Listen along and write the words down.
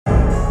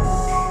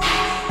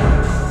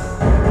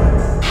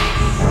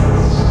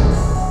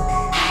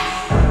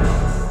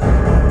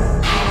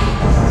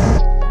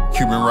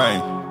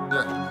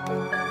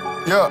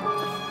Yeah.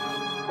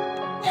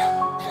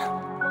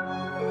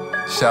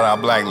 Shout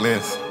out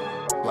Blacklist.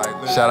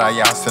 Shout out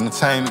Yas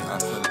Entertainment.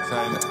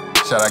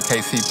 Shout out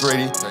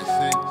KC3D.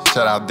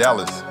 Shout out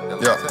Dallas.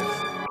 Yeah.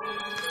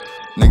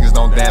 Niggas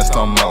don't dance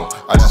no more.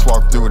 I just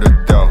walk through the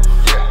door.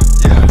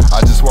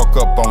 I just woke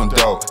up on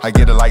dough. I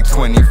get it like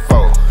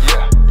 24.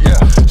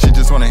 She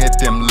just wanna hit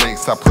them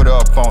licks. I put her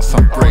up on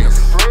some bricks.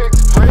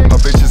 Her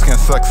bitches can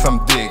suck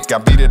some dick. I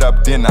beat it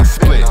up, then I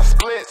split.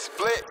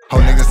 Ho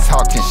niggas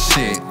talking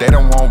shit. They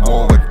don't want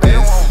war with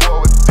this.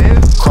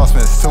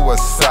 Crossman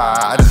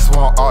suicide. I just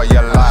want all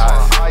your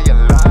lies.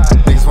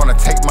 Niggas wanna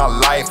take my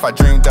life. I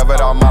dreamed of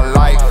it all my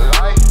life.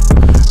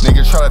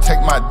 Niggas try to take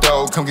my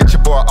dough. Come get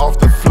your boy off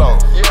the floor.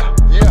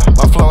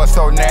 My flow is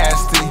so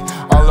nasty.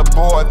 All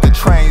aboard, the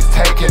train's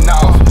taking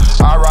off.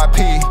 R.I.P.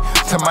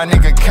 to my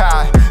nigga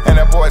Kai and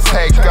that boy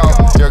Take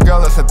Off. Your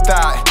girl is a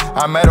thought.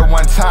 I met her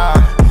one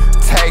time.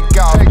 Take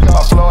off.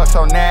 My flow is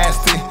so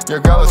nasty. Your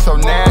girl is so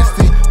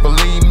nasty.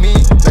 Believe me,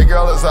 the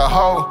girl is a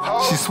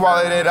hoe. She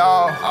swallowed it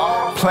all.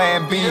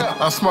 Plan B.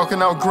 I'm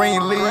smoking on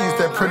green leaves.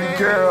 That pretty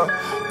girl.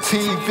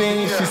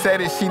 TV. She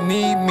said that she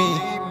need me.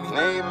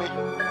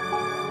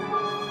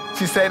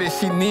 She said that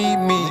she need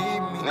me.